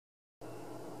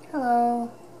Hello.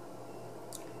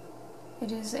 It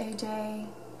is a day.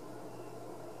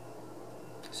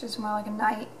 It's just more like a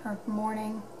night or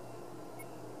morning.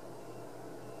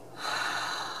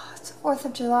 It's the 4th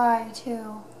of July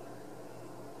too.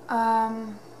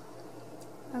 I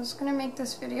was gonna make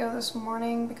this video this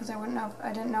morning because I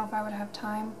didn't know if I would have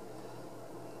time.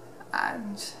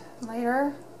 And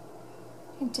later,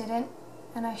 I didn't,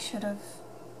 and I should have,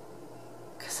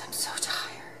 because I'm so tired.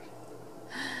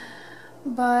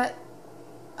 But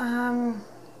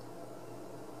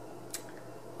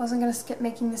wasn't gonna skip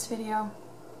making this video.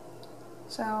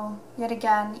 So yet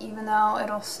again, even though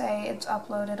it'll say it's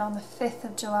uploaded on the 5th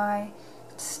of July,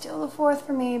 it's still the 4th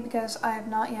for me because I have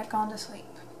not yet gone to sleep.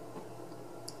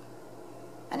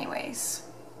 Anyways,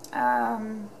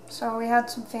 so we had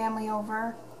some family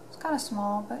over. It's kind of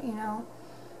small, but you know,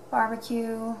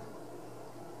 barbecue.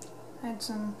 I had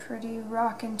some pretty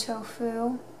rockin'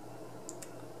 tofu.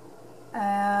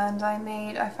 And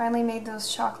I finally made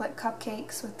those chocolate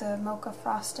cupcakes with the mocha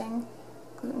frosting,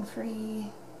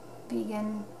 gluten-free,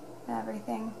 vegan, and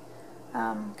everything.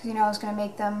 Because you know I was going to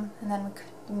make them, and then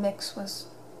the mix was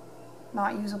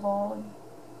not usable.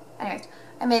 Anyways,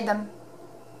 I made them.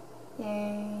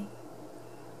 Yay.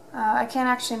 I can't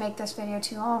actually make this video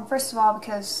too long. First of all,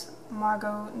 because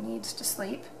Margot needs to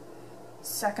sleep.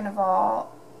 Second of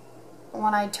all,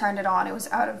 when I turned it on, it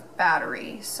was out of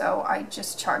battery, so I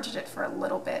just charged it for a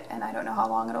little bit, and I don't know how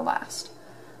long it'll last.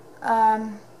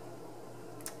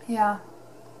 Yeah.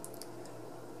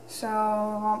 So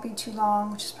it won't be too long,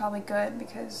 which is probably good,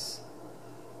 because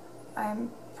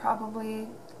I'm probably,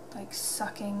 like,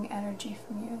 sucking energy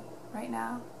from you right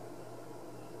now.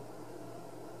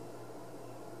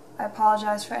 I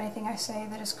apologize for anything I say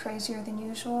that is crazier than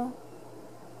usual.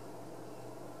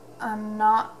 I'm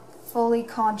not fully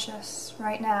conscious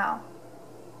right now,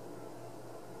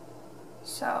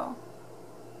 so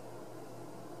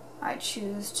I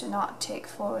choose to not take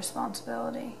full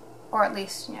responsibility, or at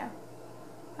least, you know,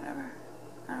 whatever.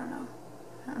 I don't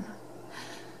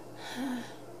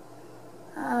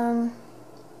know.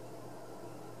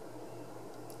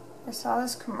 I saw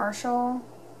this commercial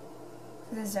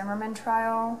for the Zimmerman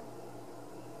trial.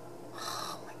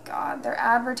 Oh my god, they're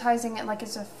advertising it like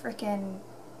it's a freaking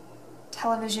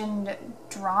television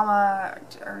drama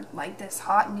or like this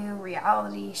hot new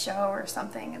reality show or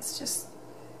something. It's just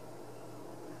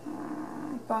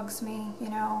bugs me, you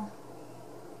know.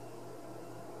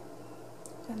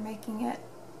 They're making it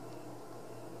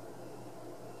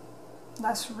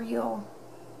less real.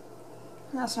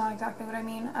 That's not exactly what I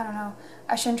mean. I don't know.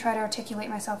 I shouldn't try to articulate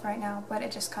myself right now, but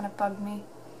it just kind of bugged me.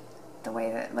 The way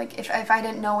that, like, if I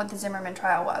didn't know what the Zimmerman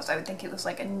trial was, I would think it was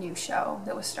like a new show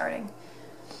that was starting.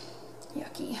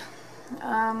 Yucky.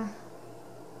 I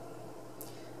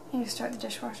need to start the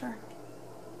dishwasher.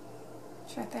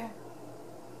 It's right there.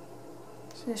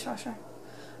 It's the dishwasher.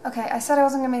 Okay, I said I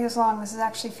wasn't gonna make this long. This is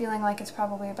actually feeling like it's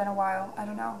probably been a while. I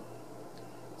don't know.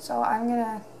 So I'm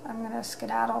gonna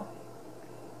skedaddle.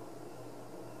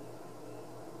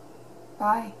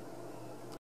 Bye.